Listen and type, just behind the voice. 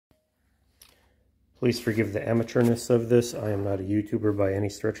Please forgive the amateurness of this. I am not a YouTuber by any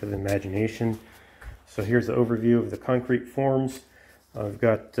stretch of the imagination. So here's the overview of the concrete forms. I've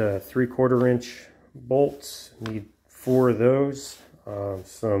got 3/4 inch bolts, need 4 of those.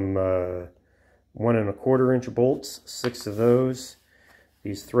 Some 1 1/4 inch bolts, 6 of those.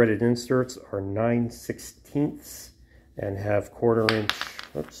 These threaded inserts are 9/16 and have quarter inch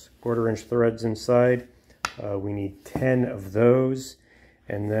threads inside. We need 10 of those.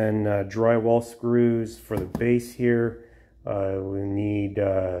 And then drywall screws for the base here. We need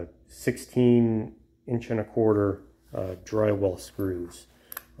 16 1/4 drywall screws.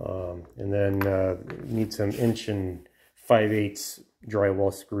 And then need some 1 5/8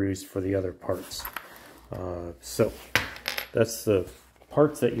 drywall screws for the other parts. So that's the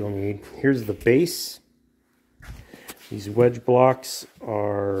parts that you'll need. Here's the base. These wedge blocks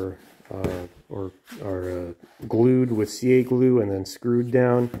are glued with CA glue and then screwed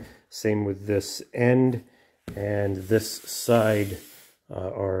down. Same with this end, and this side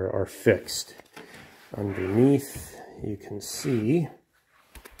are fixed. Underneath, you can see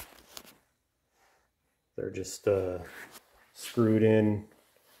they're just screwed in.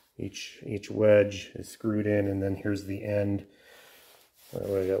 Each wedge is screwed in, and then here's the end.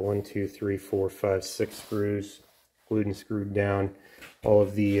 I got 1, 2, 3, 4, 5, 6 screws glued and screwed down. All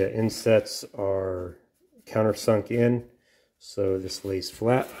of the insets are countersunk in, so this lays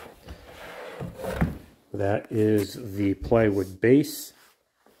flat. That is the plywood base.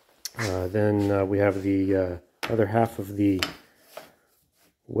 Then we have the other half of the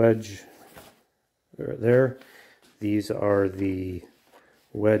wedge there. These are the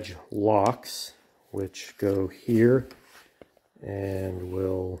wedge locks, which go here and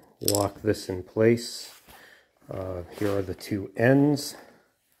will lock this in place. Here are the 2 ends,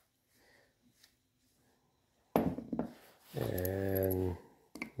 and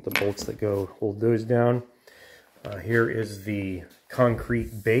the bolts that go hold those down. Here is the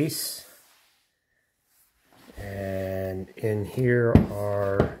concrete base, and in here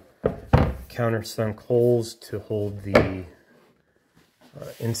are countersunk holes to hold the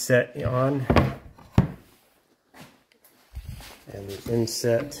inset on, and the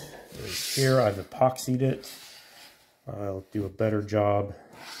inset is here. I've epoxied it. I'll do a better job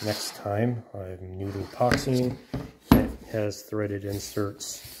next time. I'm new to epoxying. It has threaded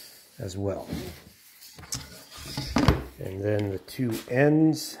inserts as well. And then the 2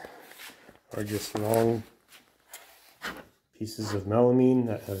 ends are just long pieces of melamine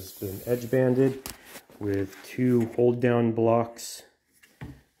that has been edge banded with 2 hold down blocks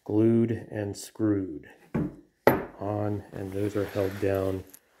glued and screwed on, and those are held down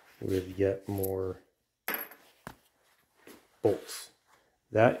with yet more bolts.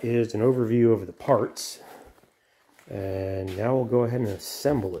 That is an overview of the parts, and now we'll go ahead and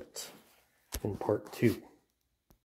assemble it in part 2.